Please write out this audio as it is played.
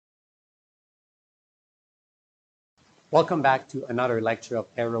Welcome back to another lecture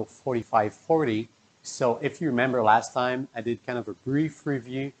of AERO4540. So if you remember last time, I did kind of a brief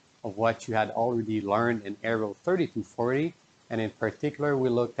review of what you had already learned in AERO3240. And in particular, we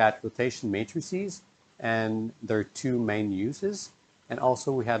looked at rotation matrices and their two main uses. And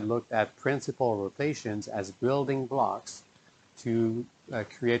also we had looked at principal rotations as building blocks to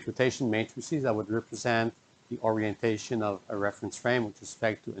create rotation matrices that would represent the orientation of a reference frame with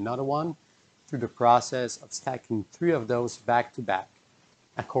respect to another one, through the process of stacking three of those back to back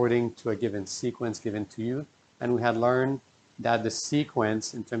according to a given sequence given to you. And we had learned that the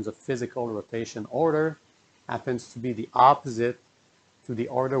sequence in terms of physical rotation order happens to be the opposite to the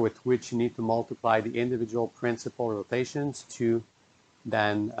order with which you need to multiply the individual principal rotations to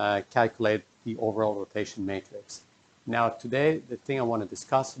then calculate the overall rotation matrix. Now today, the thing I want to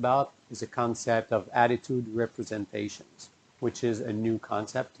discuss about is the concept of attitude representations, which is a new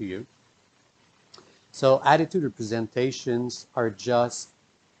concept to you. So attitude representations are just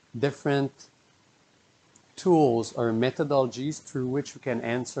different tools or methodologies through which we can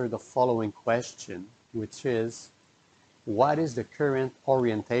answer the following question, which is, what is the current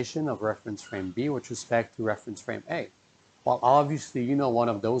orientation of reference frame B with respect to reference frame A? Well, obviously, you know one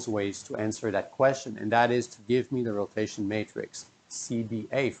of those ways to answer that question, and that is to give me the rotation matrix,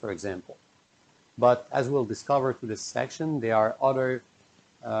 CBA, for example. But as we'll discover through this section, there are other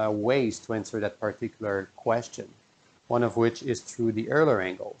ways to answer that particular question, one of which is through the Euler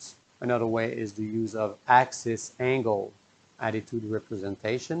angles. Another way is the use of axis angle attitude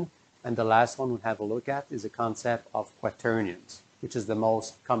representation. And the last one we'll have a look at is the concept of quaternions, which is the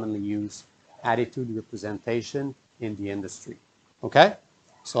most commonly used attitude representation in the industry. Okay,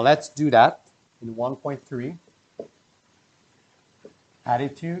 so let's do that in 1.3.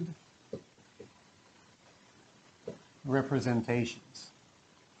 Attitude representations.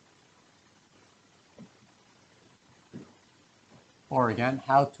 Or again,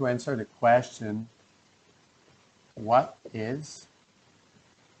 how to answer the question, what is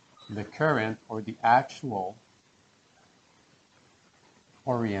the current or the actual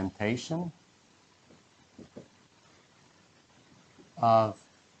orientation of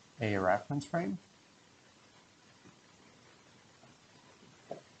a reference frame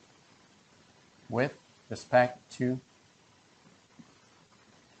with respect to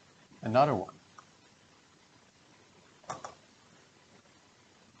another one?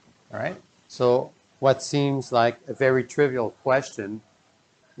 All right, so what seems like a very trivial question,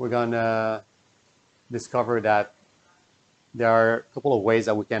 we're going to discover that there are a couple of ways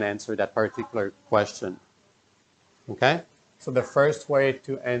that we can answer that particular question. Okay, so the first way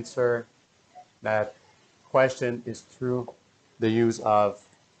to answer that question is through the use of,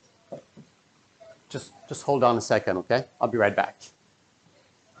 just hold on a second, okay? I'll be right back.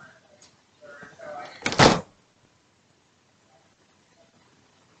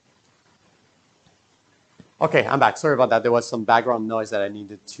 Okay, I'm back. Sorry about that. There was some background noise that I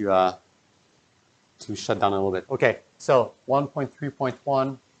needed to shut down a little bit. Okay, so 1.3.1,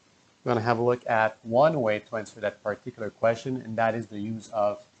 we're going to have a look at one way to answer that particular question, and that is the use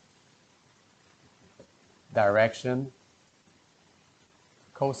of direction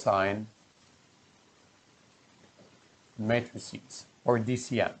cosine matrices, or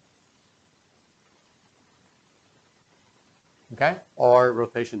DCM. Okay, or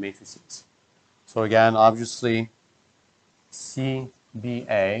rotation matrices. So again, obviously,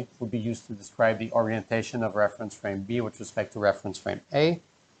 CBA would be used to describe the orientation of reference frame B with respect to reference frame A.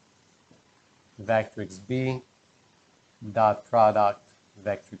 Vectrix B, dot product,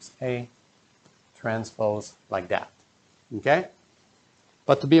 vectrix A, transpose like that. Okay?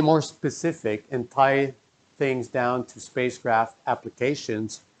 But to be more specific and tie things down to spacecraft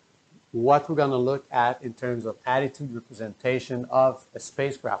applications, what we're going to look at in terms of attitude representation of a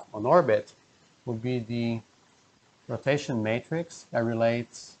spacecraft on orbit will be the rotation matrix that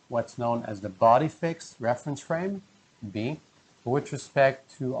relates what's known as the body fixed reference frame, B, with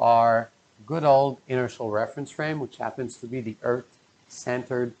respect to our good old inertial reference frame, which happens to be the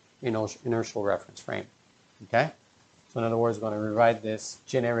Earth-centered inertial reference frame. Okay? So in other words, we're going to rewrite this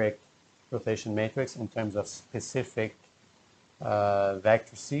generic rotation matrix in terms of specific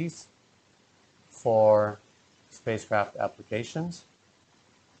vectrices for spacecraft applications.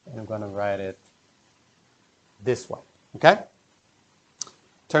 And I'm going to write it this way, okay?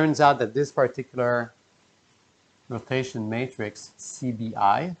 Turns out that this particular rotation matrix,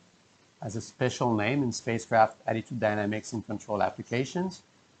 CBI, has a special name in spacecraft attitude dynamics and control applications,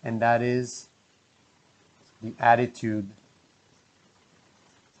 and that is the attitude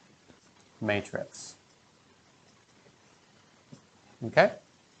matrix. Okay?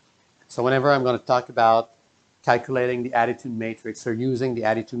 So whenever I'm going to talk about calculating the attitude matrix or using the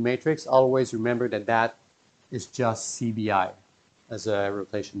attitude matrix, always remember that that is just CBI as a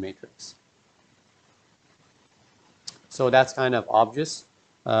rotation matrix. So that's kind of obvious.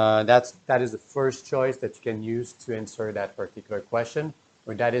 That is the first choice that you can use to answer that particular question,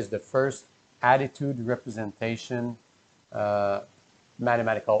 or that is the first attitude representation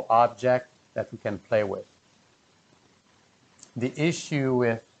mathematical object that we can play with. The issue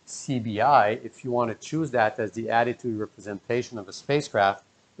with CBI, if you want to choose that as the attitude representation of a spacecraft,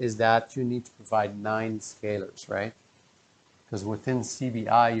 is that you need to provide 9 scalars, right? Because within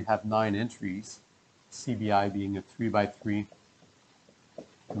CBI, you have 9 entries, CBI being a 3x3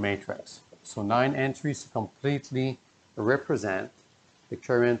 matrix. So 9 entries to completely represent the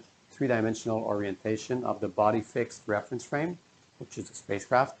current 3-dimensional orientation of the body fixed reference frame, which is the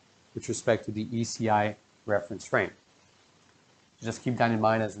spacecraft, with respect to the ECI reference frame. Just keep that in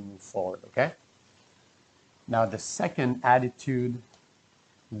mind as we move forward, okay? Now the second attitude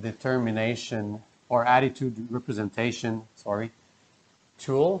determination or attitude representation,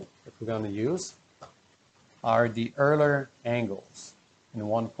 tool that we're going to use are the Euler angles in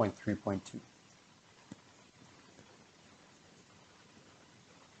 1.3.2.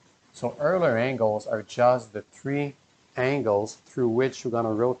 So Euler angles are just the 3 angles through which we're going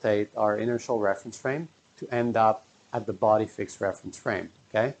to rotate our inertial reference frame to end up at the body fixed reference frame,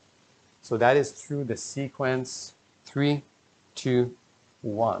 okay? So that is through the sequence 3, 2,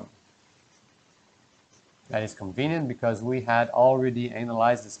 1. That is convenient because we had already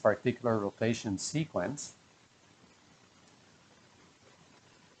analyzed this particular rotation sequence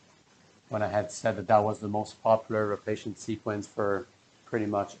when I had said that that was the most popular rotation sequence for pretty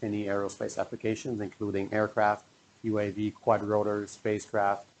much any aerospace applications, including aircraft, UAV, quadrotor,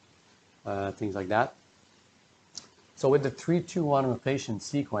 spacecraft, things like that. So with the 3-2-1 rotation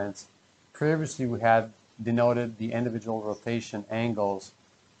sequence, previously we had denoted the individual rotation angles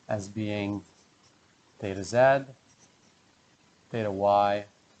as being theta z, theta y,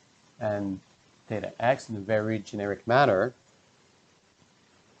 and theta x in a very generic manner.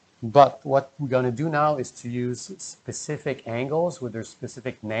 But what we're going to do now is to use specific angles with their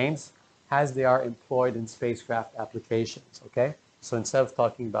specific names as they are employed in spacecraft applications, okay? So instead of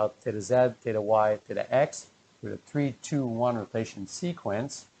talking about theta z, theta y, theta x, with a 3-2-1 rotation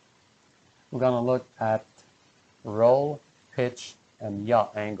sequence, we're going to look at roll, pitch, and yaw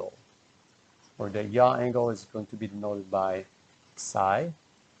angle, where the yaw angle is going to be denoted by psi.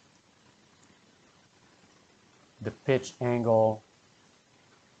 The pitch angle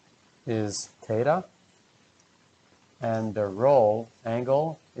is theta, and the roll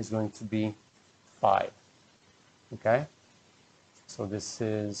angle is going to be phi. Okay? So this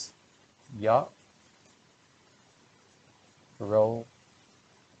is yaw, roll,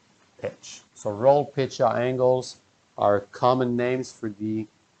 pitch. So roll, pitch, yaw angles are common names for the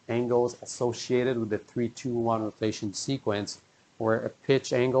angles associated with the 3-2-1 rotation sequence, where a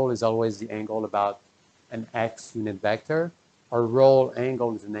pitch angle is always the angle about an x unit vector. Our roll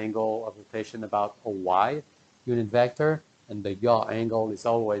angle is an angle of rotation about a y unit vector, and the yaw angle is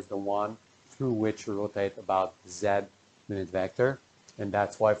always the one through which you rotate about z unit vector. And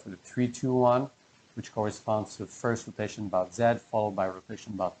that's why for the 3-2-1, which corresponds to the first rotation about z, followed by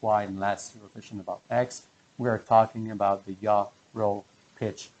rotation about y, and last rotation about x, we are talking about the yaw, roll,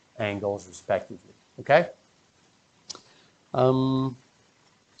 pitch angles respectively. Okay? And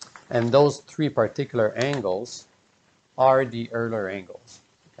those 3 particular angles are the Euler angles.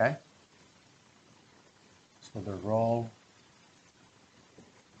 Okay? So the roll,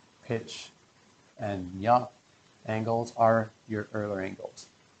 pitch, and yaw angles are your Euler angles.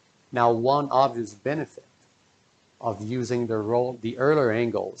 Now, one obvious benefit of using the Euler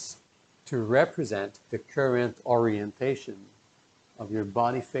angles to represent the current orientation of your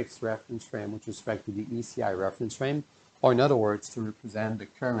body fixed reference frame with respect to the ECI reference frame, or in other words, to represent the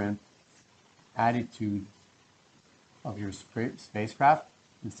current attitude of your spacecraft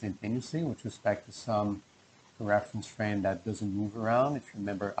instantaneously with respect to some reference frame that doesn't move around. If you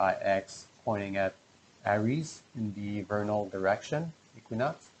remember IX pointing at Aries in the vernal direction,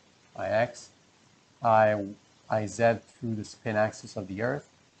 equinox, IX, IZ through the spin axis of the Earth,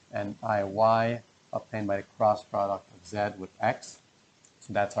 and IY obtained by the cross product of Z with X.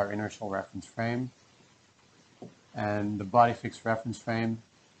 So that's our inertial reference frame. And the body fixed reference frame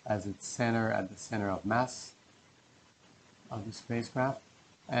as its center at the center of mass of the spacecraft,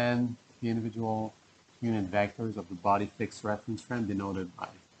 and the individual unit vectors of the body fixed reference frame denoted by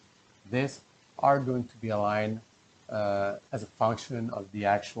this are going to be aligned as a function of the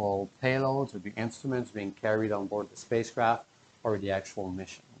actual payloads or the instruments being carried on board the spacecraft or the actual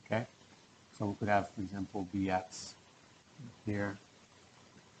mission. Okay, So we could have, for example, Bx here,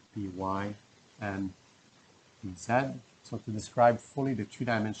 By, and Bz. So to describe fully the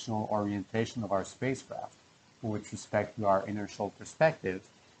three-dimensional orientation of our spacecraft with respect to our inertial perspective,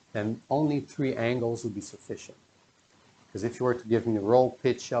 then only three angles would be sufficient. Because if you were to give me the roll,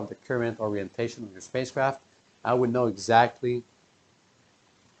 pitch of the current orientation of your spacecraft, I would know exactly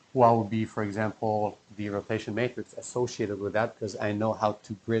what would be, for example, the rotation matrix associated with that, because I know how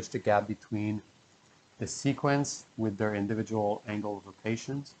to bridge the gap between the sequence with their individual angle of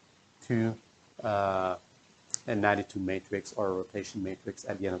rotations to an attitude matrix or a rotation matrix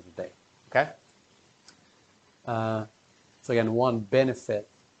at the end of the day. Okay? So again, one benefit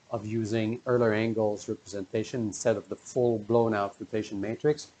of using Euler angles representation instead of the full blown out rotation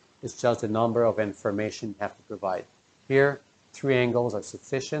matrix is just the number of information you have to provide. Here, three angles are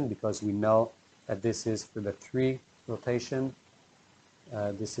sufficient because we know that this is for the 3 rotation,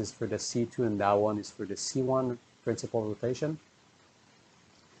 this is for the C2, and that one is for the C1 principal rotation.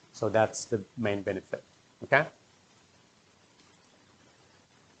 So that's the main benefit, okay?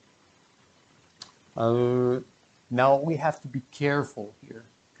 Now we have to be careful here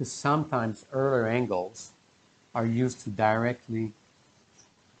because sometimes Euler angles are used to directly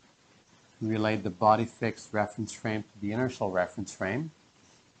relate the body fixed reference frame to the inertial reference frame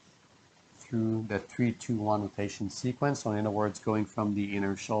through the 3-2-1 rotation sequence. So in other words, going from the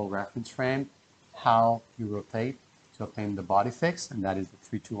inertial reference frame, how you rotate to obtain the body fix, and that is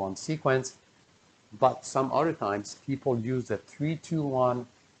the 3-2-1 sequence. But some other times, people use the 3-2-1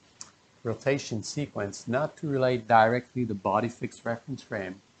 rotation sequence not to relate directly the body fixed reference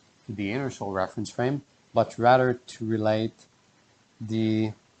frame to the inertial reference frame, but rather to relate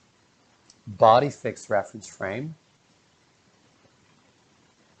the body fixed reference frame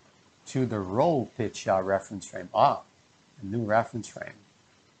to the roll pitch yaw reference frame. A new reference frame.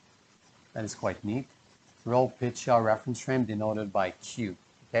 That is quite neat. Roll pitch yaw reference frame denoted by Q.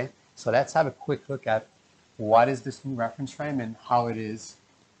 Okay, so let's have a quick look at what is this new reference frame and how it is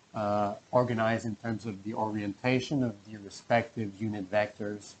organized in terms of the orientation of the respective unit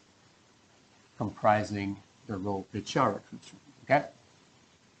vectors comprising the roll pitch yaw reference frame. Okay.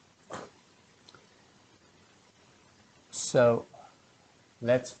 So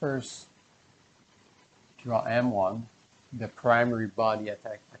let's first draw M1, the primary body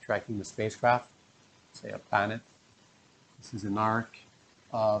attracting the spacecraft, say a planet. This is an arc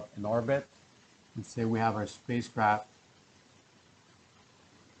of an orbit. And say we have our spacecraft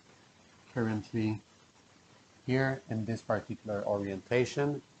currently here in this particular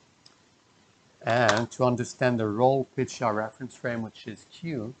orientation. And to understand the roll pitch yaw reference frame, which is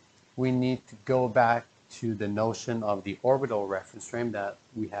Q, we need to go back to the notion of the orbital reference frame that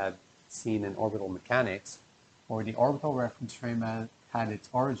we had seen in orbital mechanics, where the orbital reference frame had its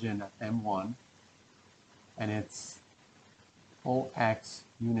origin at M1 and its OX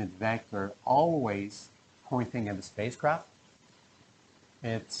unit vector always pointing at the spacecraft.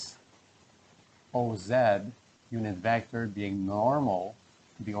 Its OZ unit vector being normal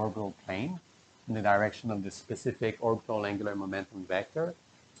to the orbital plane in the direction of the specific orbital angular momentum vector.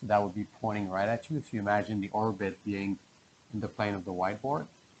 So that would be pointing right at you if you imagine the orbit being in the plane of the whiteboard.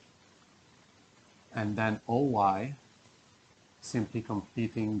 And then OY simply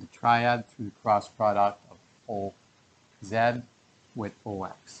completing the triad through the cross product of OZ with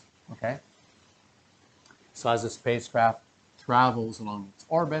OX. Okay? So as the spacecraft travels along its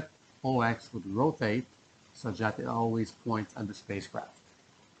orbit, OX would rotate such that it always points at the spacecraft.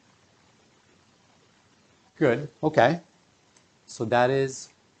 Good. Okay. So that is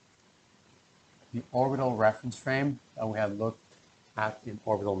the orbital reference frame that we have looked at in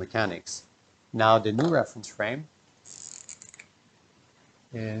orbital mechanics. Now the new reference frame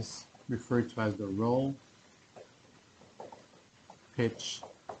is referred to as the roll pitch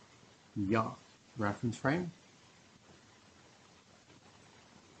yaw reference frame.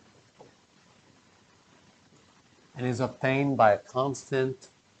 And is obtained by a constant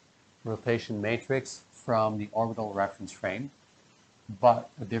rotation matrix from the orbital reference frame. But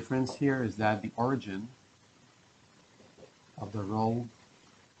the difference here is that the origin of the roll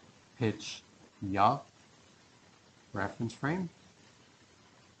pitch yaw reference frame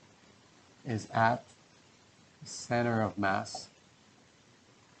is at the center of mass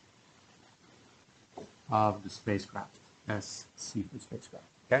of the spacecraft, SC for spacecraft.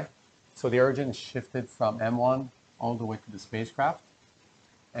 Okay? So the origin is shifted from M1 all the way to the spacecraft.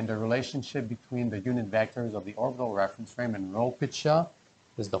 And the relationship between the unit vectors of the orbital reference frame and roll pitch yaw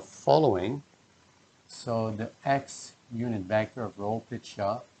is the following. So the X unit vector of roll pitch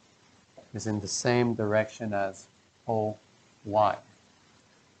yaw is in the same direction as OY.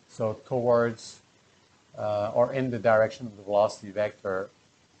 So towards or in the direction of the velocity vector,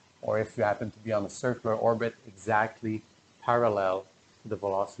 or if you happen to be on a circular orbit, exactly parallel to the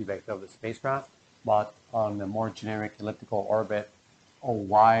velocity vector of the spacecraft. But on a more generic elliptical orbit, a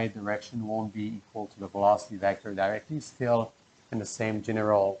y direction won't be equal to the velocity vector directly, still in the same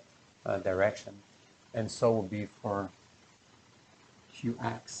general direction. And so will be for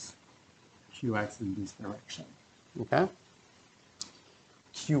qx in this direction. Okay?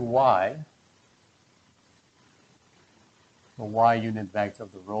 qy, the y unit vector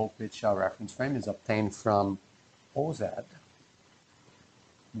of the roll pitch yaw reference frame, is obtained from OZ,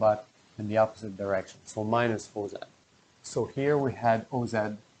 but in the opposite direction, so minus OZ. So here we had OZ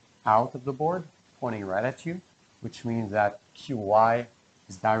out of the board, pointing right at you, which means that qy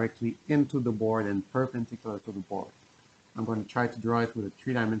is directly into the board and perpendicular to the board. I'm going to try to draw it with a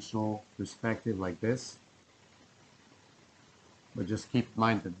three-dimensional perspective like this. But just keep in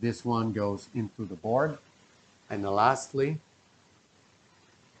mind that this one goes into the board. And then lastly,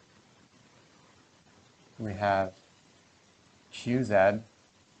 we have qz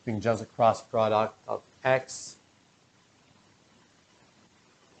being just a cross product of x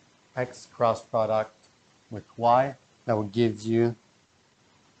cross product with y. That will give you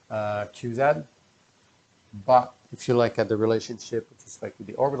qz. But if you look at the relationship with respect to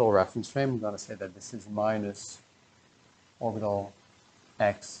the orbital reference frame, I'm going to say that this is minus orbital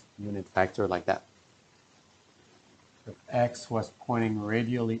x unit vector like that. If x was pointing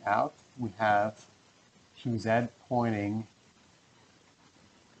radially out, we have qz pointing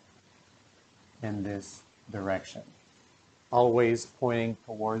in this direction, always pointing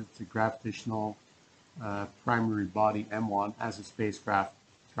towards the gravitational primary body M1 as the spacecraft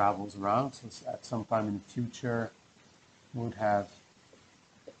travels around. So at some time in the future, we would have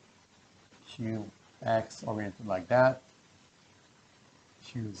qx oriented like that,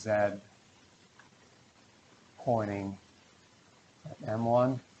 qz pointing at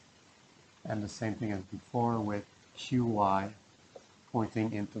M1, and the same thing as before with qy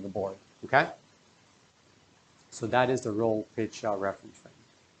pointing into the board. Okay? So that is the roll pitch yaw reference frame,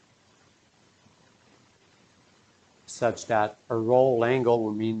 such that a roll angle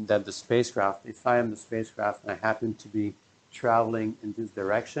will mean that the spacecraft, if I am the spacecraft and I happen to be traveling in this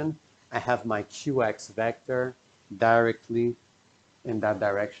direction, I have my qx vector directly in that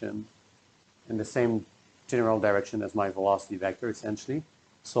direction, in the same general direction as my velocity vector, essentially.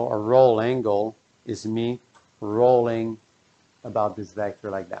 So a roll angle is me rolling about this vector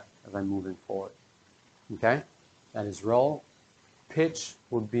like that as I'm moving forward. Okay? That is roll. Pitch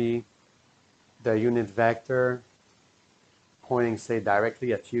would be the unit vector pointing, say,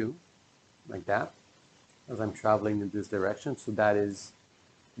 directly at you, like that, as I'm traveling in this direction. So that is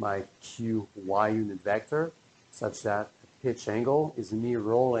my qy unit vector, such that the pitch angle is me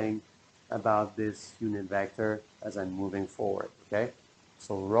rolling about this unit vector as I'm moving forward. Okay?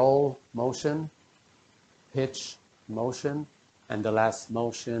 So roll motion, pitch motion, and the last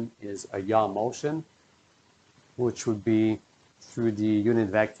motion is a yaw motion, which would be through the unit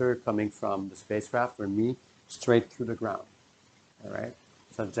vector coming from the spacecraft or me straight through the ground. All right,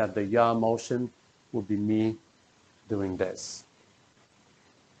 such that the yaw motion will be me doing this.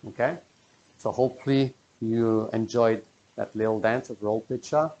 Okay, so hopefully you enjoyed that little dance of roll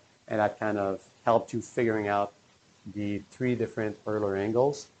pitch yaw, and that kind of helped you figuring out the three different Euler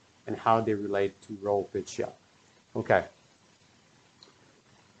angles and how they relate to roll pitch yaw. Okay.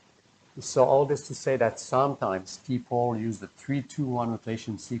 So all this to say that sometimes people use the 3-2-1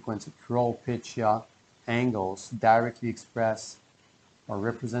 rotation sequence of roll pitch yaw angles directly express or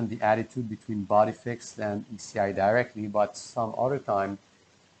represent the attitude between body fixed and ECI directly, but some other time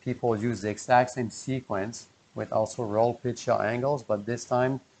people use the exact same sequence with also roll pitch yaw angles, but this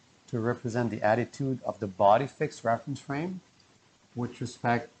time to represent the attitude of the body fixed reference frame with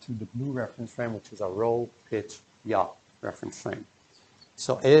respect to the blue reference frame, which is a roll pitch yaw reference frame.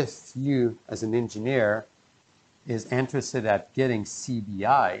 So if you, as an engineer, is interested at getting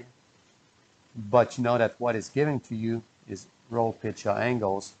CBI, but you know that what is given to you is roll pitch yaw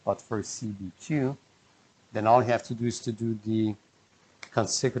angles, but for CBQ, then all you have to do is to do the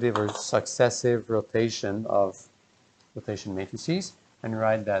consecutive or successive rotation of rotation matrices and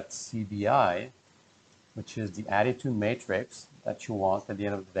write that CBI, which is the attitude matrix that you want at the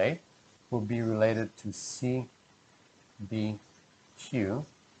end of the day, will be related to CBQ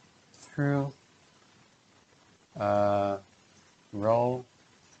through roll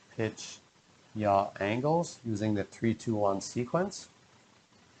pitch yaw angles using the 3-2-1 sequence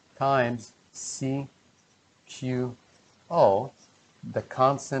times CQO, the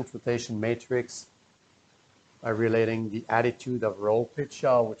constant rotation matrix by relating the attitude of roll pitch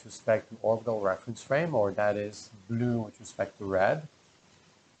yaw with respect to orbital reference frame, or that is blue with respect to red.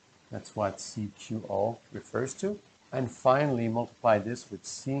 That's what CQO refers to. And finally, multiply this with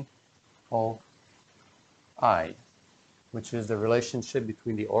COI, which is the relationship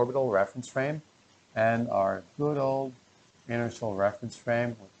between the orbital reference frame and our good old inertial reference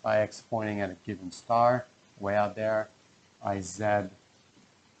frame with IX pointing at a given star way out there, IZ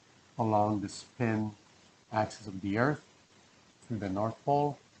along the spin axis of the Earth through the North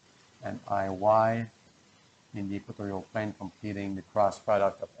Pole, and IY in the equatorial plane completing the cross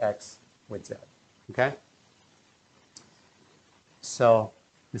product of X with Z. Okay? So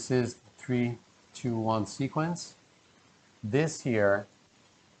this is the 3, 2, 1 sequence. This here,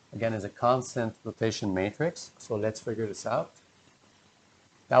 again, is a constant rotation matrix. So let's figure this out.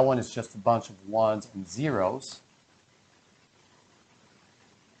 That one is just a bunch of ones and zeros.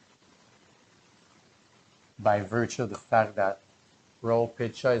 By virtue of the fact that roll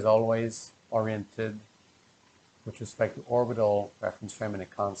pitch yaw is always oriented with respect to orbital reference frame in a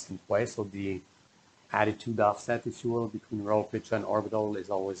constant way. So the attitude offset, if you will, between roll pitch yaw and orbital is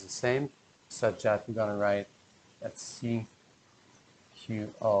always the same, such that we're going to write that CQO,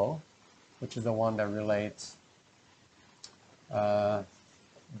 which is the one that relates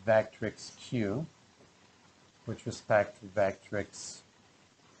vectrix Q with respect to vectrix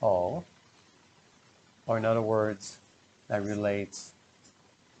O, or in other words, that relates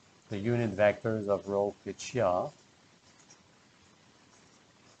the unit vectors of roll pitch yaw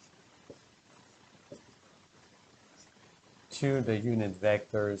to the unit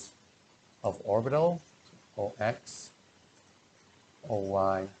vectors of orbital, OX,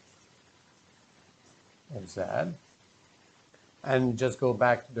 OY, OZ. And just go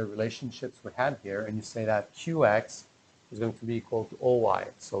back to the relationships we had here, and you say that QX is going to be equal to OY.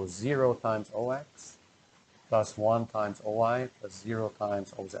 So 0 times OX plus 1 times OY plus 0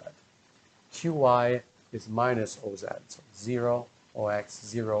 times OZ. QY is minus OZ. So 0 OX,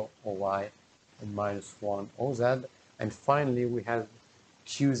 0 OY, and minus 1 OZ. And finally, we have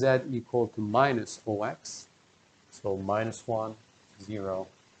QZ equal to minus OX. So minus 1, 0,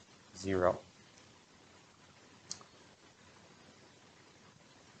 0.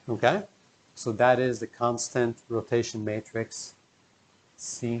 Okay, so that is the constant rotation matrix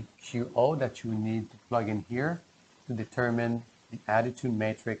CQO that you need to plug in here to determine the attitude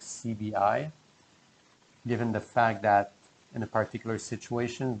matrix CBI, given the fact that in a particular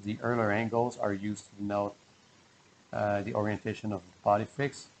situation, the Euler angles are used to denote the orientation of the body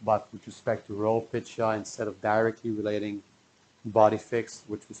fix, but with respect to roll pitch yaw, instead of directly relating body fix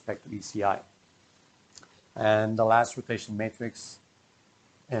with respect to ECI. And the last rotation matrix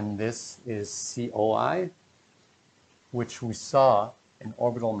in this is COI, which we saw in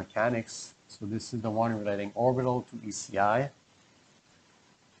orbital mechanics. So this is the one relating orbital to ECI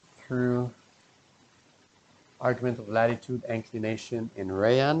through argument of latitude, inclination in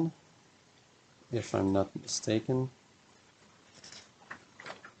Rayan, if I'm not mistaken.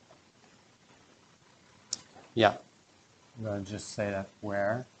 Yeah, I'm going to just say that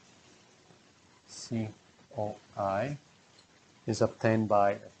where COI is obtained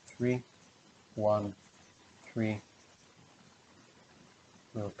by a 3, 1, 3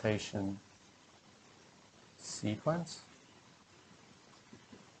 rotation sequence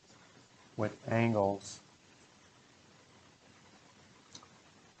with angles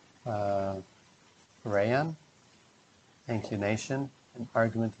Rayan, inclination, and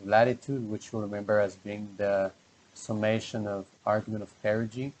argument of latitude, which you'll remember as being the summation of argument of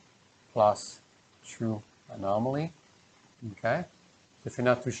perigee plus true anomaly. Okay, if you're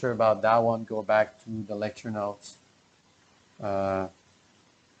not too sure about that one, go back to the lecture notes that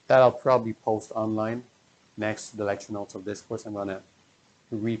I'll probably post online next to the lecture notes of this course. I'm going to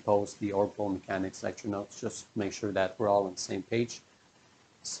repost the orbital mechanics lecture notes just to make sure that we're all on the same page.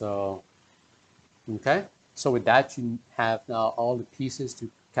 So, okay, so with that, you have now all the pieces to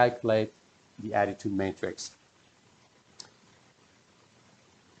calculate the attitude matrix.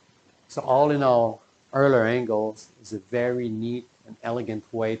 So all in all, Euler angles is a very neat and elegant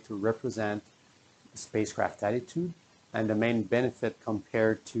way to represent the spacecraft attitude. And the main benefit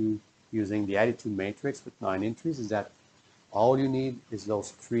compared to using the attitude matrix with 9 entries is that all you need is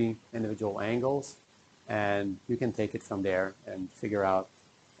those 3 individual angles, and you can take it from there and figure out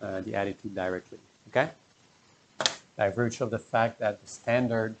the attitude directly. Okay? By virtue of the fact that the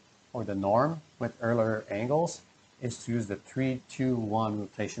standard or the norm with Euler angles is to use the 3, 2, 1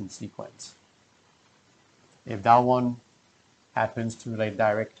 rotation sequence. If that one happens to relate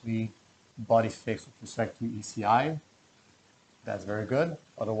directly body fix with respect to ECI, that's very good.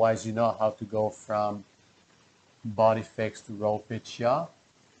 Otherwise, you know how to go from body fixed to roll pitch yaw,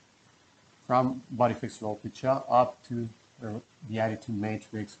 from body fixed to roll pitch yaw up to the attitude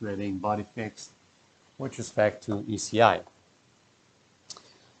matrix reading body fixed with respect to ECI.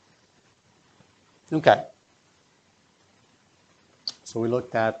 Okay. So we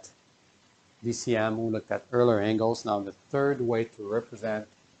looked at DCM, we looked at Euler angles. Now the third way to represent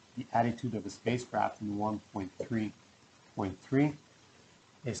the attitude of a spacecraft in 1.3.3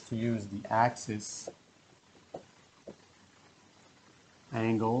 is to use the axis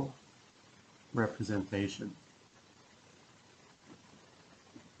angle representation.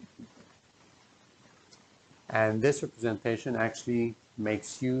 And this representation actually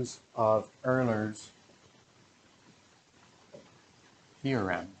makes use of Euler's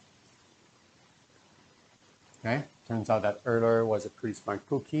theorem. Okay, turns out that Euler was a pretty smart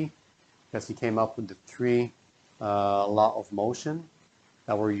cookie because he came up with the three law of motion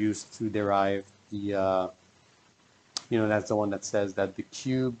that were used to derive the, that's the one that says that the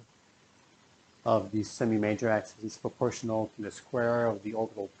cube of the semi-major axis is proportional to the square of the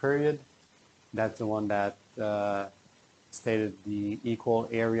orbital period. That's the one that stated the equal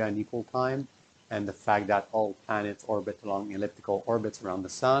area and equal time, and the fact that all planets orbit along elliptical orbits around the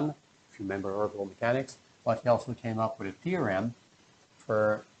sun, if you remember orbital mechanics. But he also came up with a theorem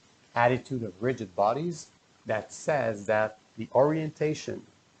for attitude of rigid bodies that says that the orientation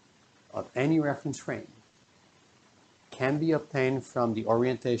of any reference frame can be obtained from the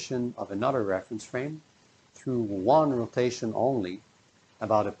orientation of another reference frame through one rotation only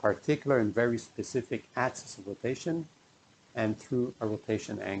about a particular and very specific axis of rotation and through a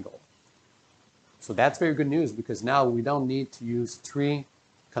rotation angle. So that's very good news, because now we don't need to use three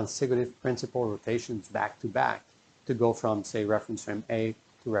consecutive principal rotations back to back to go from, say, reference frame A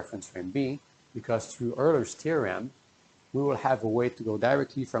to reference frame B, because through Euler's theorem, we will have a way to go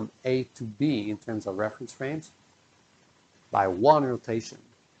directly from A to B in terms of reference frames by one rotation.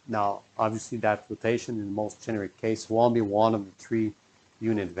 Now, obviously, that rotation in the most generic case won't be one of the three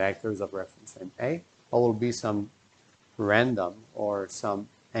unit vectors of reference frame A, but will be some random or some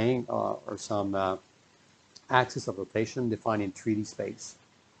axis of rotation defined in 3D space.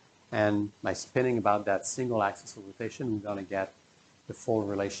 And by spinning about that single axis of rotation, we're going to get the full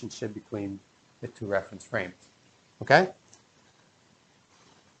relationship between the two reference frames. Okay?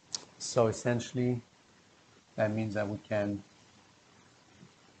 So essentially, that means that we can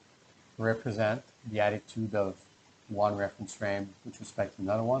represent the attitude of one reference frame with respect to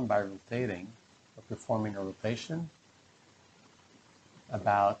another one by rotating or performing a rotation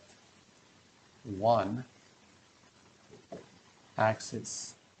about one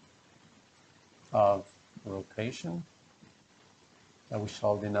axis of rotation that we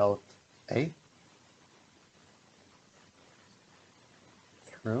shall denote A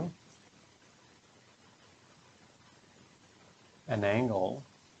through an angle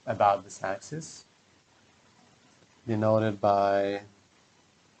about this axis denoted by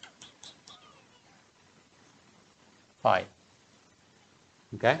phi.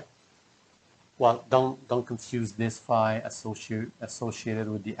 Okay? Well, don't confuse this phi associated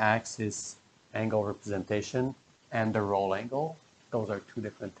with the axis angle representation and the roll angle. Those are two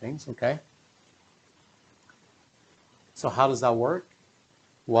different things, okay? So how does that work?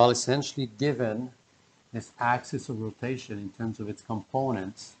 Well, essentially, given this axis of rotation in terms of its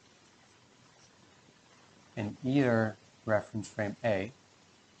components in either reference frame A,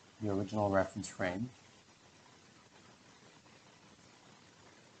 the original reference frame,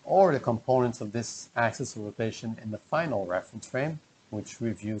 or the components of this axis of rotation in the final reference frame, which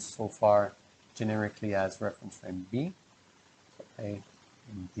we've used so far generically as reference frame B, so A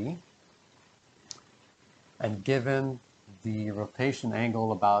and B. And given the rotation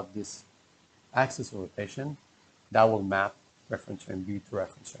angle about this axis of rotation, that will map reference frame B to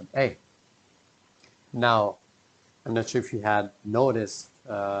reference frame A. Now, I'm not sure if you had noticed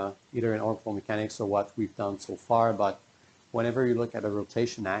either in orbital mechanics or what we've done so far, but whenever you look at a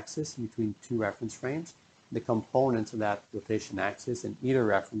rotation axis between two reference frames, the components of that rotation axis in either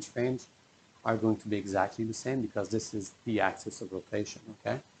reference frames are going to be exactly the same, because this is the axis of rotation,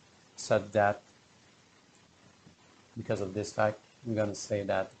 okay? So that because of this fact, we're going to say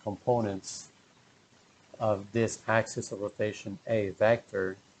that the components of this axis of rotation A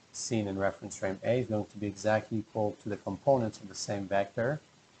vector seen in reference frame A is going to be exactly equal to the components of the same vector,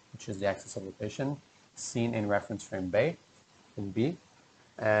 which is the axis of rotation, seen in reference frame B.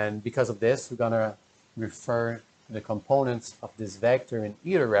 And because of this, we're going to refer to the components of this vector in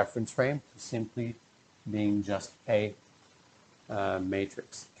either reference frame to simply being just a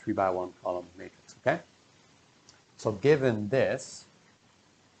matrix, 3x1 column matrix, okay? So given this,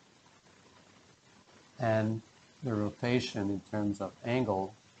 and the rotation in terms of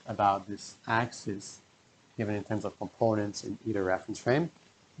angle about this axis, given in terms of components in either reference frame,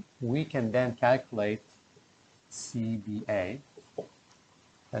 we can then calculate CBA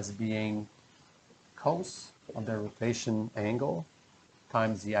as being cos of the rotation angle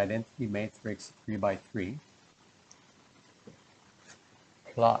times the identity matrix 3 by 3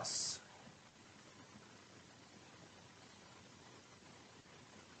 plus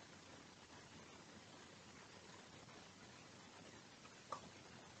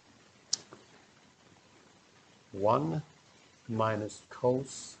one minus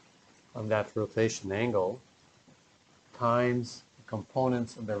cos of that rotation angle times the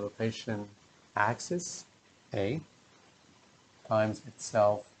components of the rotation axis, A, times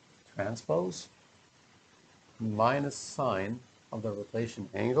itself transpose, minus sine of the rotation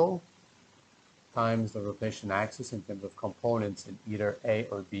angle times the rotation axis in terms of components in either A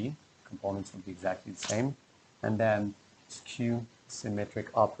or B. Components will be exactly the same. And then skew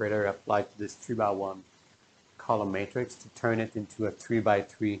symmetric operator applied to this 3 by 1 column matrix to turn it into a 3 by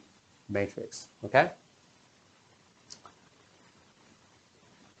 3 matrix. Okay?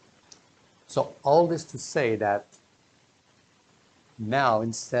 So all this to say that now,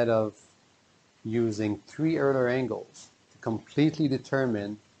 instead of using 3 Euler angles to completely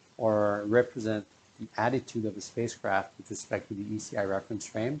determine or represent the attitude of the spacecraft with respect to the ECI reference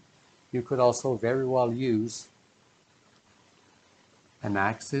frame, you could also very well use an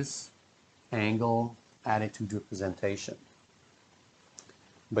axis angle attitude representation.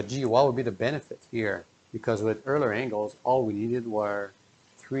 But gee, what would be the benefit here? Because with Euler angles, all we needed were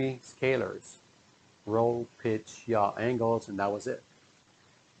 3 scalars, rho, pitch, yaw angles, and that was it.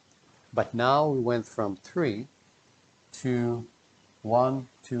 But now we went from 3 to 1,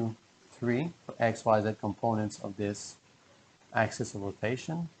 2, 3 for x, y, z components of this axis of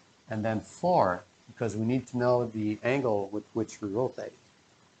rotation, and then 4 because we need to know the angle with which we rotate.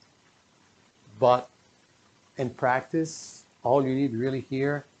 But in practice, all you need really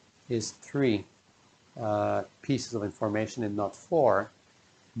here is 3 pieces of information and not 4,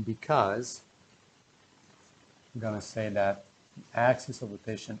 because I'm going to say that the axis of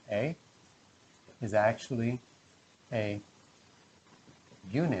rotation A is actually a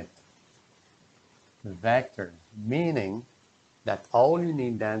unit vector, meaning that all you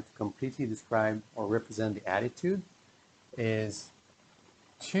need then to completely describe or represent the attitude is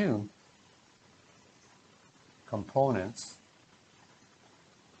 2 components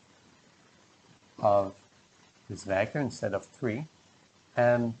of this vector instead of 3,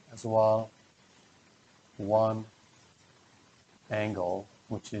 and as well 1 angle,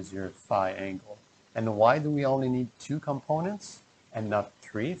 which is your phi angle. And why do we only need 2 components and not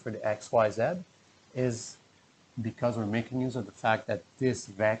 3 for the x, y, z? Is because we're making use of the fact that this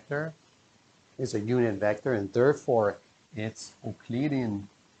vector is a unit vector, and therefore its Euclidean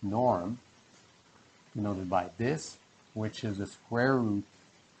norm, denoted by this, which is the square root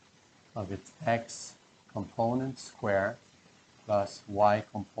of its x component square plus y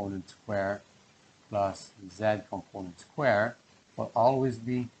component square plus z component square, will always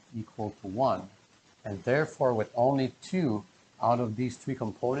be equal to 1. And therefore, with only 2 out of these 3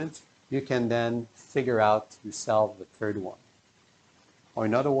 components, you can then figure out yourself the third one. Or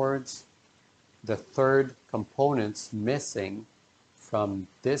in other words, the third components missing from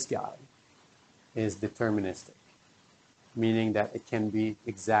this guy is deterministic, meaning that it can be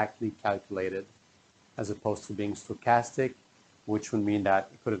exactly calculated as opposed to being stochastic, which would mean that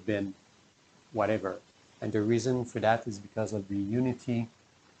it could have been whatever. And the reason for that is because of the unity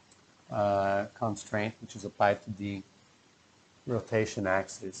constraint, which is applied to the rotation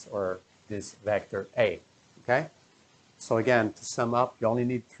axis, or this vector A. Okay? So again, to sum up, you only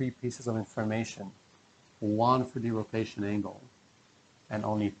need 3 pieces of information. 1 for the rotation angle, and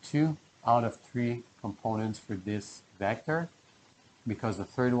only 2 out of 3 components for this vector, because the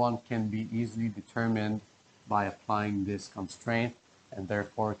third one can be easily determined by applying this constraint, and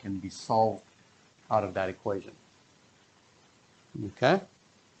therefore can be solved out of that equation. Okay?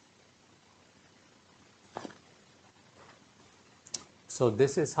 So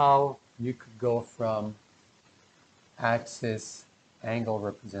this is how you could go from axis angle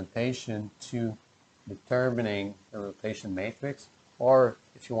representation to determining the rotation matrix, or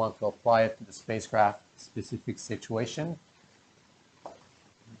if you want to apply it to the spacecraft specific situation,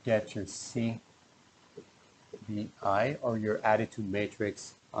 get your CBI or your attitude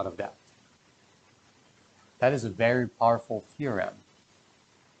matrix out of that. That is a very powerful theorem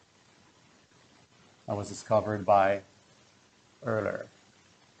that was discovered by Euler.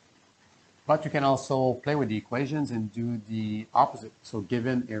 But you can also play with the equations and do the opposite. So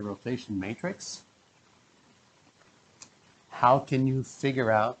given a rotation matrix, how can you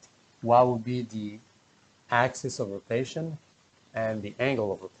figure out what will be the axis of rotation and the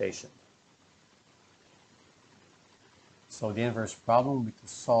angle of rotation? So the inverse problem will be to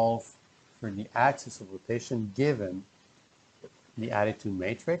solve for the axis of rotation given the attitude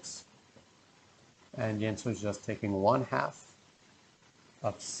matrix. And the answer is just taking 1/2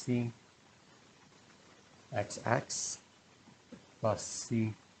 of C XX plus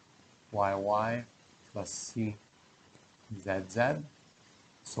C YY plus C ZZ.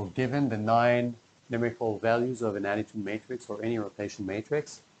 So given the 9 numerical values of an attitude matrix or any rotation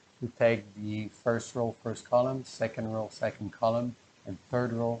matrix, we take the first row, first column, second row, second column, and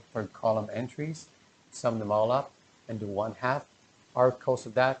third row, third column entries, sum them all up, and do 1/2. Our cos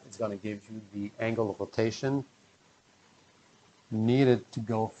of that is going to give you the angle of rotation needed to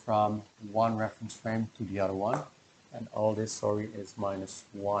go from one reference frame to the other one. And all this, sorry, is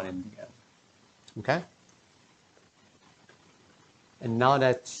 -1 in the end. Okay? And now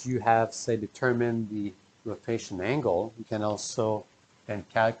that you have, say, determined the rotation angle, you can also then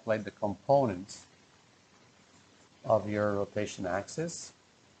calculate the components of your rotation axis.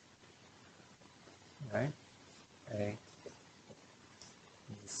 Okay? A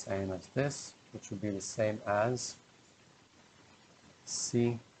is the same as this, which would be the same as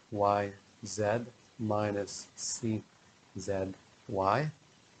CYZ minus CZY.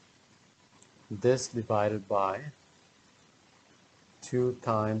 This divided by 2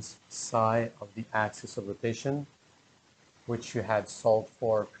 times psi of the axis of rotation, which you had solved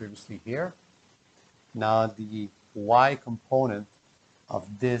for previously here. Now the y component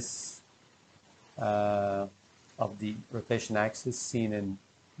of this of the rotation axis seen in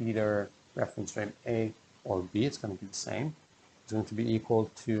either reference frame A or B, it's going to be the same. It's going to be equal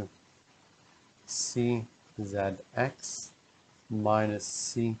to CZX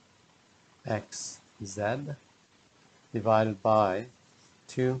minus CXZ divided by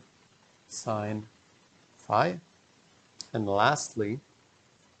 2 sine phi. And lastly,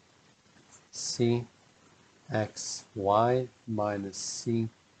 CXY minus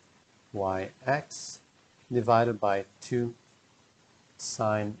CYX divided by 2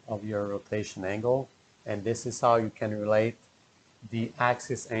 sine of your rotation angle. And this is how you can relate the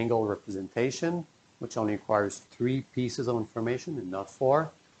axis angle representation, which only requires 3 pieces of information and not 4.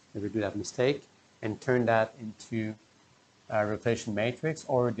 Never do that mistake. And turn that into a rotation matrix,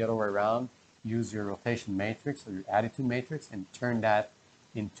 or the other way around, use your rotation matrix or your attitude matrix and turn that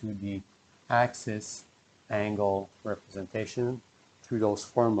into the axis angle representation through those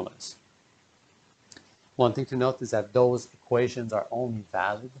formulas. One thing to note is that those equations are only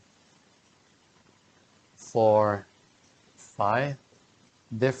valid for phi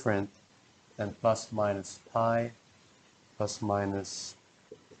different than plus minus pi, plus minus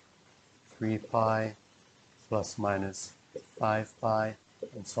 3 pi, plus minus 5 pi,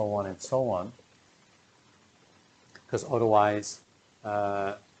 and so on and so on, because otherwise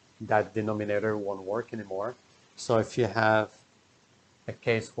that denominator won't work anymore. So if you have a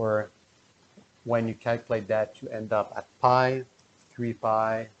case where when you calculate that you end up at pi, 3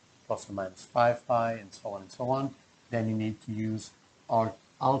 pi, plus or minus 5 pi, and so on, then you need to use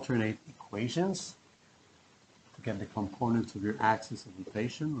alternate equations to get the components of your axis of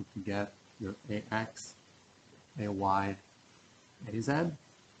rotation, or to get your AX, AY, AZ. And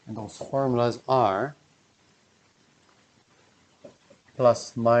those formulas are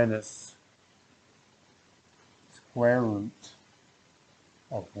plus minus square root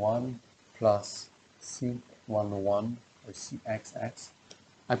of 1 plus C11 or CXX.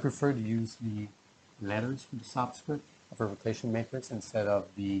 I prefer to use the letters for the subscript of a rotation matrix instead of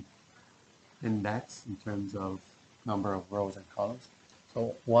the index in terms of number of rows and columns.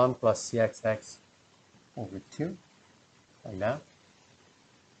 So 1 plus CXX over 2, like that,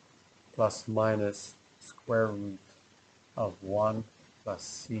 plus minus square root of 1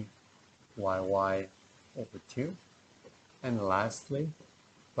 plus CYY over 2. And lastly,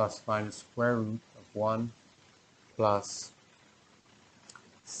 plus minus square root of 1 plus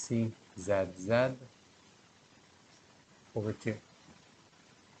CZZ over 2.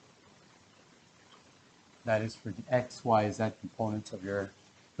 That is for the X, Y, Z components of your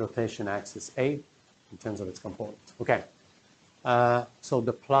rotation axis A in terms of its components. Okay, so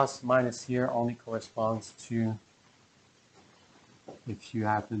the plus minus here only corresponds to if you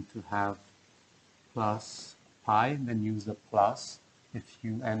happen to have plus pi, then use the plus. If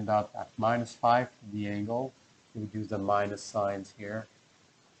you end up at minus 5 for the angle, you would use the minus signs here.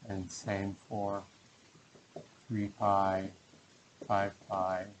 And same for 3 pi, 5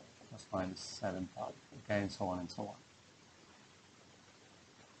 pi, plus minus 7 pi, okay, and so on and so on.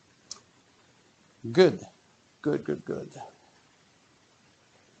 Good, good, good, good.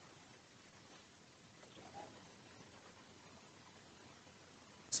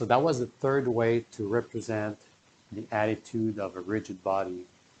 So that was the third way to represent the attitude of a rigid body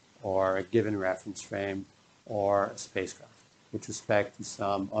or a given reference frame or a spacecraft with respect to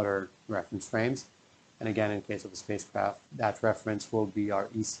some other reference frames. And again, in case of a spacecraft, that reference will be our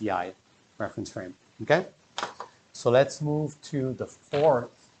ECI reference frame. Okay? So let's move to the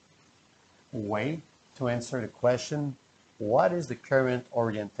fourth way to answer the question, what is the current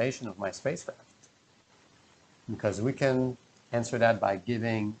orientation of my spacecraft? Because we can answer that by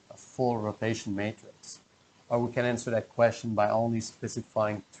giving a full rotation matrix, or we can answer that question by only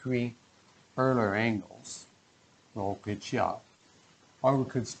specifying 3 Euler angles, or we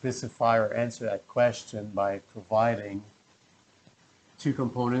could specify or answer that question by providing 2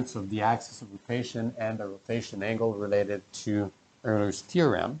 components of the axis of rotation and a rotation angle related to Euler's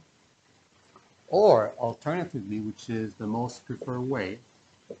theorem. Or alternatively, which is the most preferred way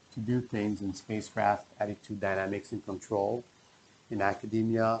to do things in spacecraft attitude dynamics and control, in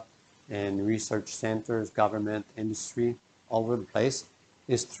academia, in research centers, government, industry, all over the place,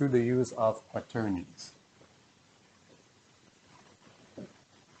 is through the use of quaternions.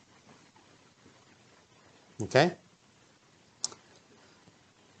 Okay?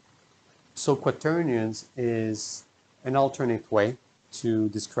 So quaternions is an alternate way to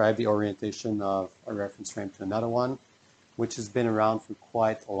describe the orientation of a reference frame to another one, which has been around for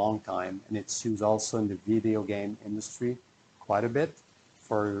quite a long time, and it's used also in the video game industry quite a bit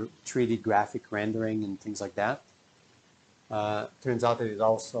for 3D graphic rendering and things like that. Turns out that it's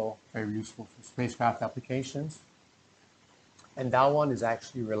also very useful for spacecraft applications. And that one is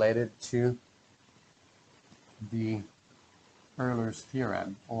actually related to the Euler's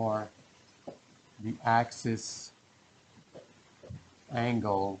theorem, or the axis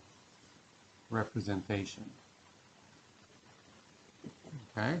angle representation.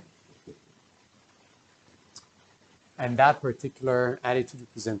 Okay? And that particular attitude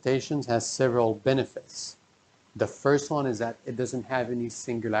representation has several benefits. The first one is that it doesn't have any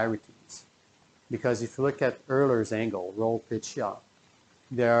singularities. Because if you look at Euler's angle, rho pitch yaw,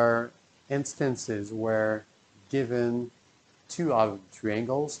 there are instances where given 2 out of the 3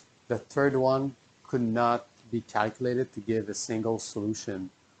 angles, the third one could not be calculated to give a single solution.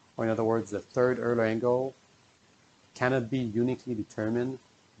 Or in other words, the third Euler angle cannot be uniquely determined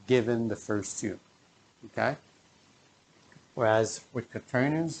given the first 2. Okay? Whereas with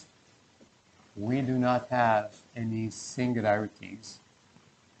quaternions, we do not have any singularities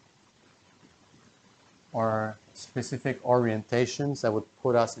or specific orientations that would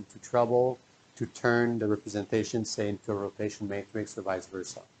put us into trouble to turn the representation, say, into a rotation matrix or vice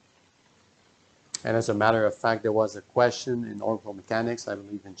versa. And as a matter of fact, there was a question in orbital mechanics, I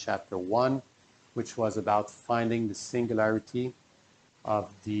believe in chapter 1, which was about finding the singularity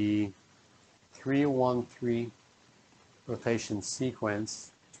of the 313 rotation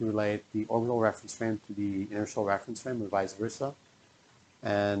sequence to relate the orbital reference frame to the inertial reference frame or vice versa.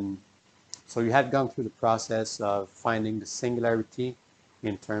 And so you had gone through the process of finding the singularity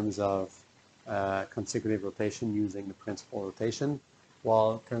in terms of consecutive rotation using the principal rotation.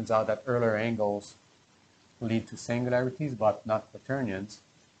 Well, it turns out that Euler angles lead to singularities, but not quaternions.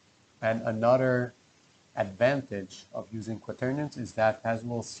 And another advantage of using quaternions is that, as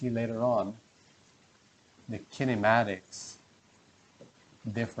we'll see later on, the kinematics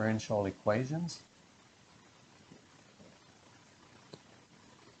differential equations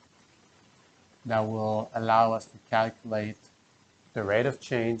that will allow us to calculate the rate of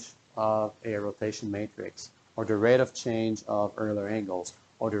change of a rotation matrix, or the rate of change of Euler angles,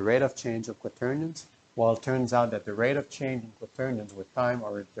 or the rate of change of quaternions. Well, it turns out that the rate of change in quaternions with time,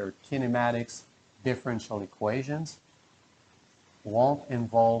 or their kinematics differential equations, won't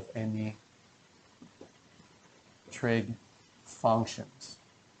involve any trig functions,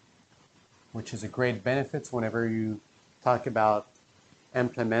 which is a great benefit whenever you talk about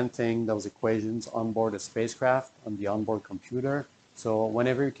implementing those equations on board a spacecraft on the onboard computer. So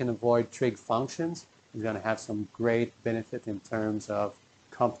whenever you can avoid trig functions, you're going to have some great benefit in terms of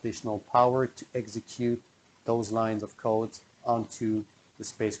computational power to execute those lines of code onto the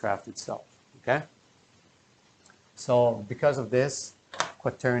spacecraft itself. Okay? So because of this,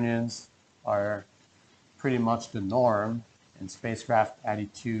 quaternions are pretty much the norm in spacecraft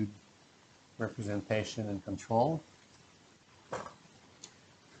attitude representation and control.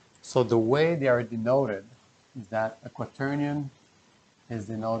 So the way they are denoted is that a quaternion is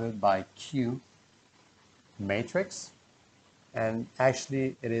denoted by Q matrix, and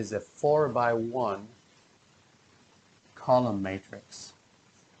actually it is a 4x1 column matrix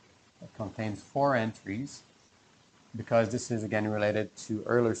that contains 4 entries, because this is again related to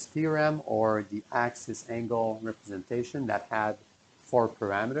Euler's theorem, or the axis angle representation, that had 4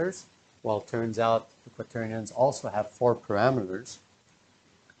 parameters. Well, it turns out the quaternions also have 4 parameters.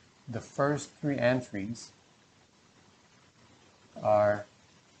 The first 3 entries are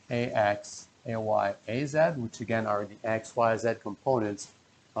AX, AY, AZ, which again are the X, Y, Z components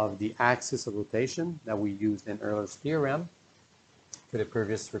of the axis of rotation that we used in Euler's theorem for the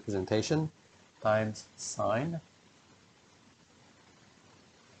previous representation, times sine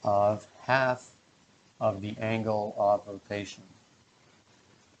of half of the angle of rotation.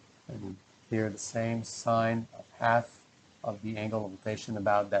 And here the same sine of half of the angle of rotation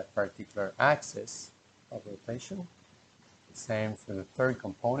about that particular axis of rotation. Same for the third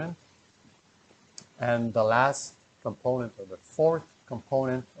component. And the last component, or the fourth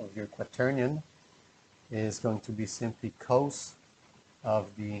component of your quaternion, is going to be simply cos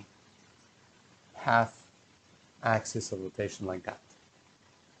of the half axis of rotation, like that.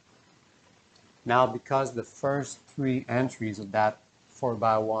 Now, because the first 3 entries of that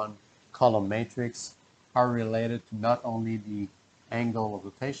 4x1 column matrix are related to not only the angle of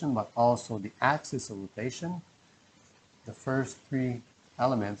rotation but also the axis of rotation, the first 3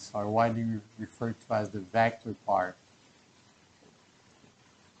 elements are widely referred to as the vector part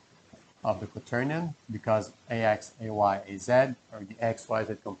of the quaternion, because AX, AY, AZ are the X, Y,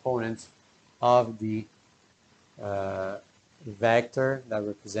 Z components of the vector that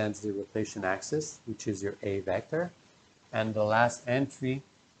represents the rotation axis, which is your A vector. And the last entry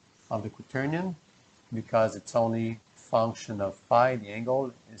of the quaternion, because it's only function of phi, the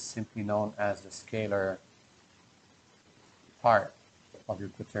angle, is simply known as the scalar part of your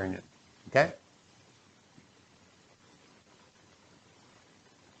quaternion. Okay?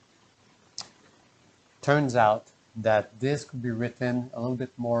 Turns out that this could be written a little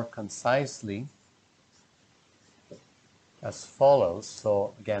bit more concisely as follows.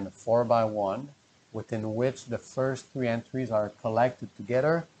 So again, a 4x1, within which the first 3 entries are collected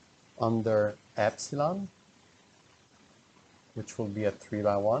together under epsilon, which will be a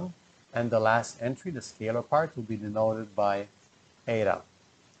 3x1, and the last entry, the scalar part, will be denoted by eta,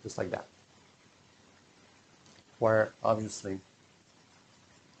 just like that. Where obviously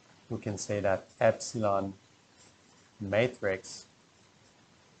we can say that epsilon matrix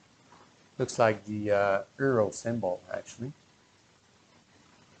looks like the euro symbol, actually.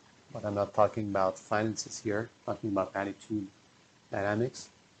 But I'm not talking about finances here, I'm talking about attitude dynamics,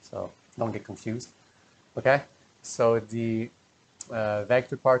 so don't get confused. Okay, so the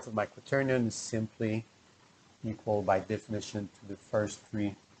vector part of my quaternion is simply equal by definition to the first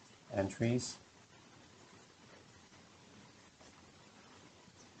 3 entries.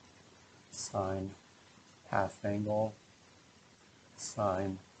 Sine half angle,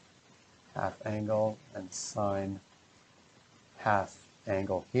 sine half angle, and sine half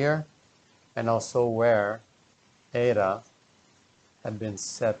angle here, and also where eta had been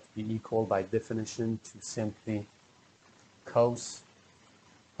set to be equal by definition to simply cos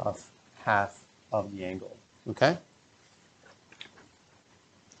of half of the angle. Okay?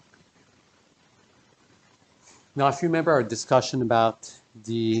 Now, if you remember our discussion about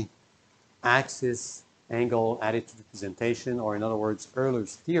the axis angle attitude representation, or in other words,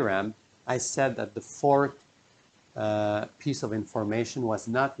 Euler's theorem, I said that the fourth piece of information was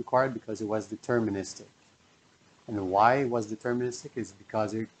not required because it was deterministic. And why it was deterministic is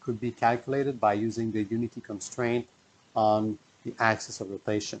because it could be calculated by using the unity constraint on the axis of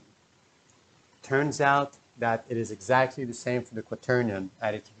rotation. Turns out that it is exactly the same for the quaternion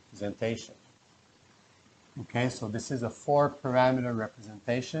attitude representation. Okay, so this is a 4-parameter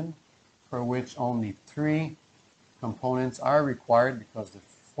representation for which only 3 components are required, because the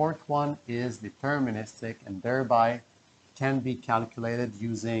fourth one is deterministic and thereby can be calculated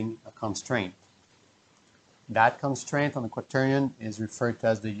using a constraint. That constraint on the quaternion is referred to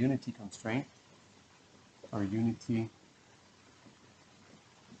as the unity constraint, or unity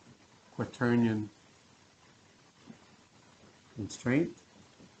quaternion constraint,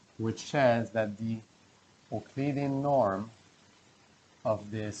 which says that the Euclidean norm of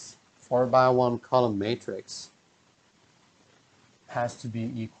this 4x1 column matrix has to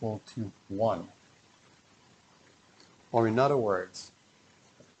be equal to 1. Or in other words,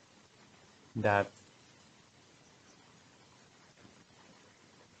 that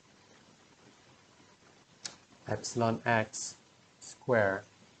epsilon x square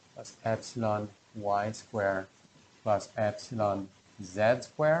plus epsilon y square plus epsilon z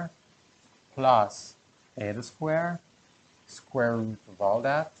square plus eta square, square root of all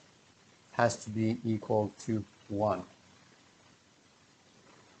that, has to be equal to 1.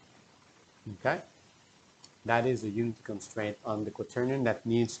 Okay? That is a unity constraint on the quaternion that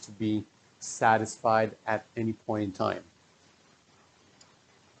needs to be satisfied at any point in time.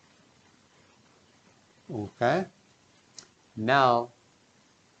 Okay. Now,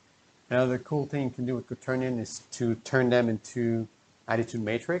 another cool thing you can do with quaternion is to turn them into attitude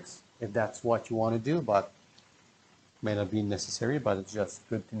matrix, if that's what you want to do, but may not be necessary, but it's just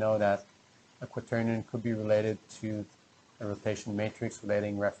good to know that a quaternion could be related to a rotation matrix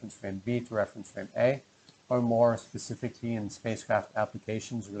relating reference frame B to reference frame A, or more specifically in spacecraft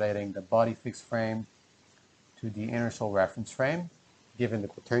applications relating the body fixed frame to the inertial reference frame, given the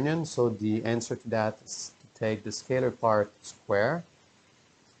quaternion. So the answer to that is to take the scalar part square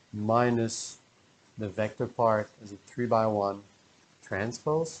minus the vector part as a 3×1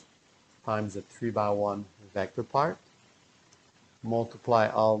 transpose times the 3×1 vector part. Multiply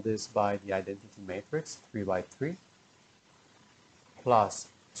all this by the identity matrix, 3×3, plus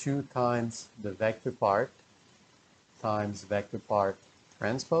 2 times the vector part times vector part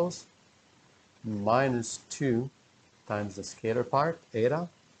transpose, minus 2 times the scalar part, eta,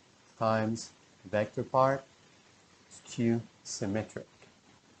 times vector part, skew symmetric.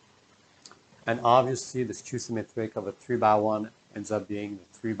 And obviously the skew symmetric of a 3×1 ends up being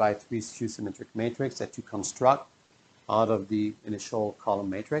the 3×3 skew symmetric matrix that you construct out of the initial column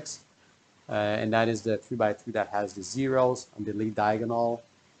matrix. And that is the 3×3 that has the zeros on the lead diagonal,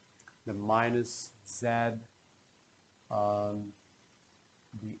 the minus z on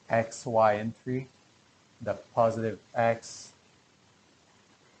the x, y entry, the positive x.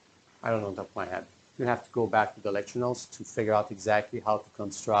 I don't know on top of my head. You have to go back to the lecture notes to figure out exactly how to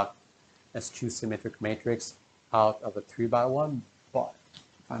construct a skew symmetric matrix out of a 3×1, but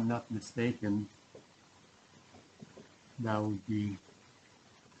if I'm not mistaken, that would be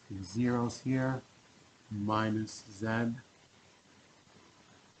the zeros here, minus z,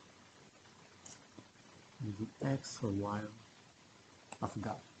 is it x or y? I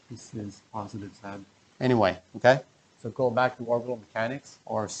forgot. This is positive z. Anyway, okay? So go back to orbital mechanics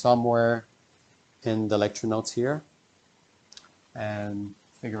or somewhere in the lecture notes here and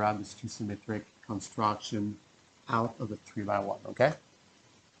figure out this skew symmetric construction out of the 3×1, okay?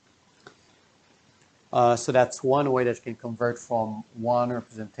 So that's one way that you can convert from one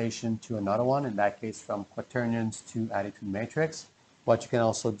representation to another one, in that case from quaternions to attitude matrix. But you can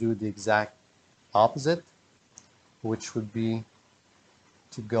also do the exact opposite, which would be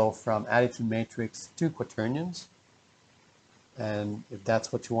to go from attitude matrix to quaternions. And if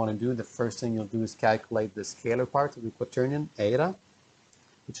that's what you want to do, the first thing you'll do is calculate the scalar part of the quaternion, eta,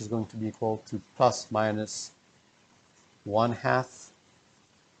 which is going to be equal to plus minus 1/2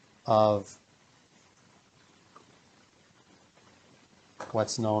 of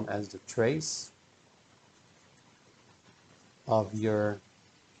what's known as the trace of your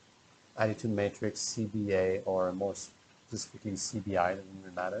attitude matrix CBA, or more specifically CBI, doesn't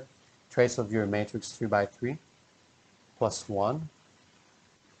even matter. Trace of your matrix 3×3 plus 1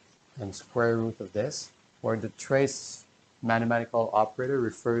 and square root of this, where the trace mathematical operator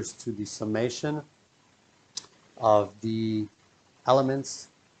refers to the summation of the elements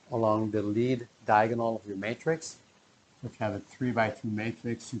along the lead diagonal of your matrix. If you have a 3×2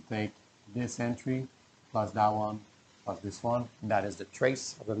 matrix, you take this entry plus that one plus this one, and that is the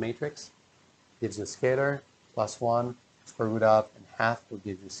trace of the matrix. Gives you a scalar, plus 1, square root of, and half will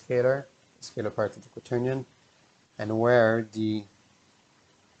give you scalar part of the quaternion. And where the,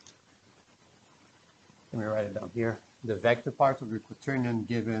 let me write it down here, the vector part of your quaternion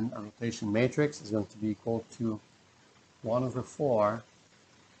given a rotation matrix is going to be equal to 1/4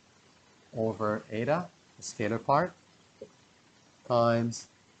 over eta, the scalar part, times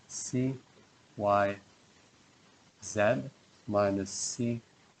c y z minus c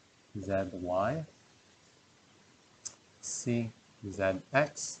z y, c z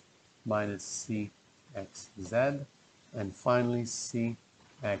x minus c x z, and finally c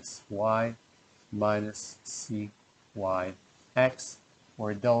x y minus c y x,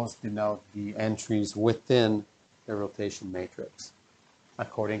 where those denote the entries within the rotation matrix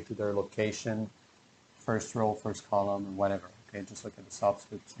according to their location, first row, first column, and whatever. Okay, just look at the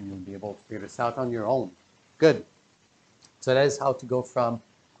subscripts and you'll be able to figure this out on your own. Good. So that is how to go from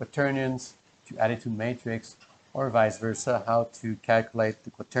quaternions to attitude matrix, or vice versa, how to calculate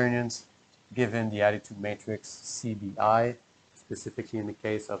the quaternions given the attitude matrix CBI, specifically in the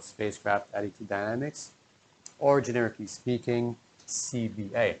case of spacecraft attitude dynamics, or generically speaking,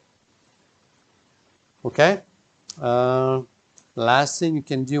 CBA. Okay? Last thing you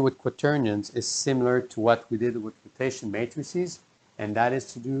can do with quaternions is similar to what we did with rotation matrices, and that is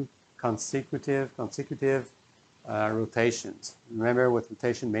to do consecutive rotations. Remember, with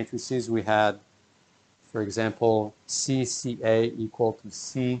rotation matrices, we had, for example, CCA equal to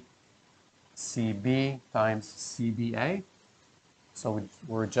CCB times CBA. So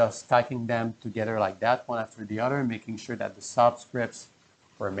we're just stacking them together like that, one after the other, making sure that the subscripts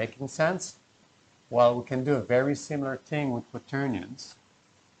were making sense. Well, we can do a very similar thing with quaternions.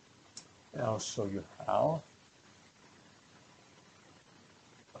 And I'll show you how.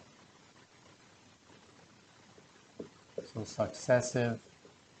 So successive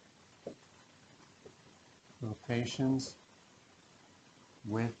rotations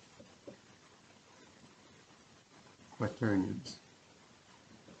with quaternions.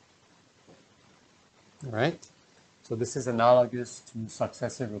 All right. So this is analogous to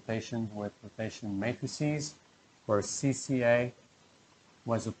successive rotations with rotation matrices, where CCA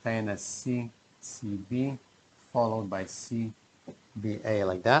was obtained as CCB followed by CBA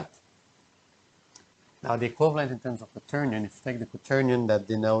like that. Now the equivalent in terms of quaternion, if you take the quaternion that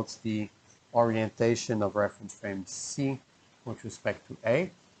denotes the orientation of reference frame C with respect to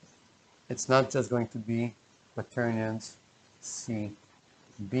A, it's not just going to be quaternions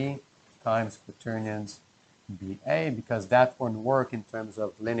CB times quaternions BA, because that won't work in terms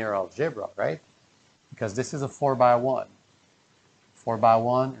of linear algebra, right? Because this is a 4x1.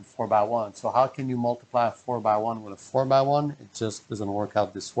 4x1 and 4x1. So how can you multiply a 4x1 with a 4x1? It just doesn't work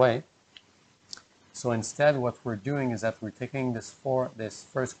out this way. So instead, what we're doing is that we're taking this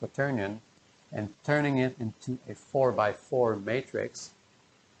first quaternion and turning it into a 4x4 matrix.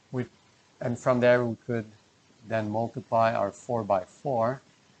 And from there, we could then multiply our 4x4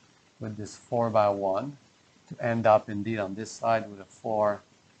 with this 4x1 to end up indeed on this side with a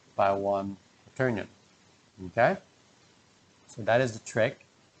 4x1 quaternion. Okay? So that is the trick.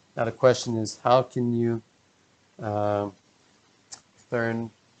 Now the question is, how can you turn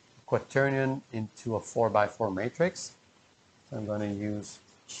quaternion into a 4x4 matrix? So I'm going to use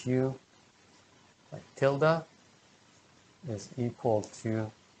Q like tilde is equal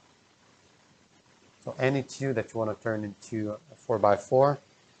to, so any Q that you want to turn into a 4x4,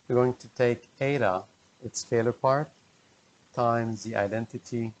 you're going to take eta, its scalar part, times the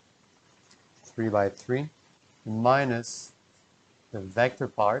identity 3x3 minus the vector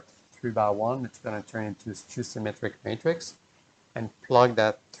part 3x1, it's going to turn into a skew-symmetric matrix, and plug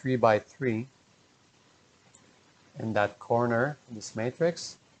that 3x3 in that corner of this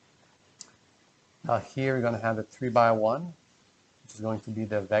matrix. Now here you're going to have the 3x1, which is going to be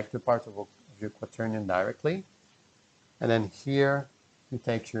the vector part of your quaternion directly. And then here you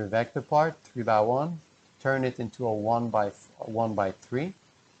take your vector part, 3x1, turn it into a 1x3.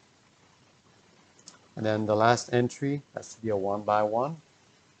 And then the last entry has to be a 1x1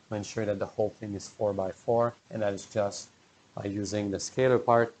 to ensure that the whole thing is 4x4, and that is just by using the scalar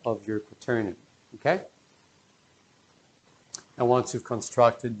part of your quaternion. Okay? And once you've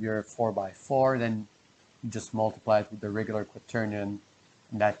constructed your 4x4, then you just multiply it with the regular quaternion,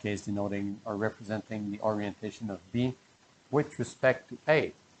 in that case denoting or representing the orientation of B with respect to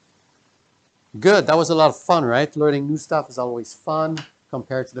A. Good, that was a lot of fun, right? Learning new stuff is always fun.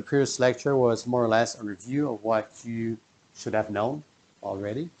 Compared to the previous lecture, was more or less a review of what you should have known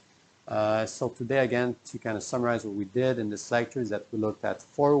already. So today, again, to kind of summarize what we did in this lecture, is that we looked at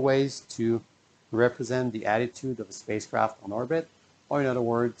 4 ways to represent the attitude of a spacecraft on orbit, or in other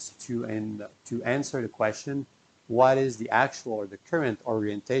words, to answer the question, what is the actual or the current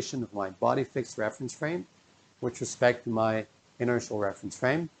orientation of my body fixed reference frame with respect to my inertial reference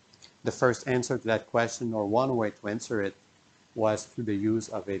frame? The first answer to that question, or one way to answer it, was through the use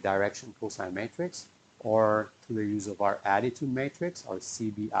of a direction cosine matrix, or through the use of our attitude matrix, or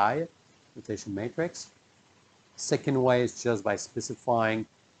CBI, rotation matrix. Second way is just by specifying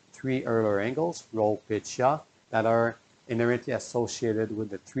 3 Euler angles, rho, pitch, yaw, that are inherently associated with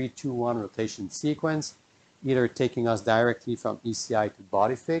the 3-2-1 rotation sequence, either taking us directly from ECI to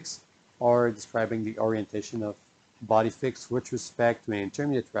body fix, or describing the orientation of body fix with respect to an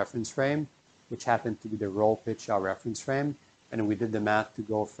intermediate reference frame, which happened to be the rho, pitch, yaw reference frame. And we did the math to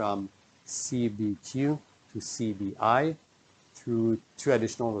go from CBQ to CBI through 2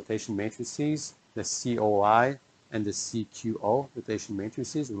 additional rotation matrices, the COI and the CQO rotation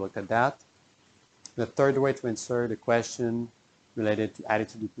matrices. We looked at that. The third way to answer the question related to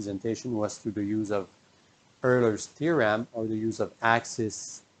attitude representation was through the use of Euler's theorem, or the use of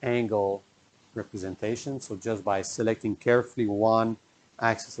axis angle representation. So just by selecting carefully one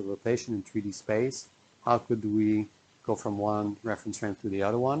axis of rotation in 3D space, how could we go from one reference frame to the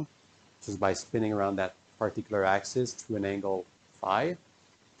other one? Just by spinning around that particular axis through an angle phi.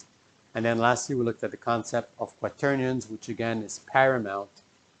 And then lastly, we looked at the concept of quaternions, which again is paramount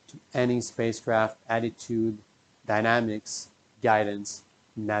to any spacecraft attitude, dynamics, guidance,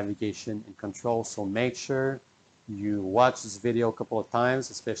 navigation, and control. So make sure you watch this video a couple of times,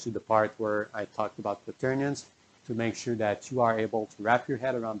 especially the part where I talked about quaternions, to make sure that you are able to wrap your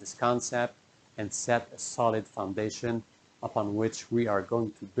head around this concept and set a solid foundation upon which we are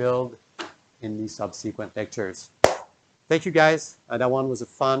going to build in these subsequent lectures. Thank you guys. That one was a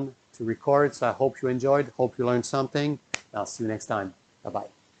fun to record, so I hope you enjoyed, hope you learned something. I'll see you next time.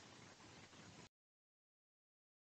 Bye-bye.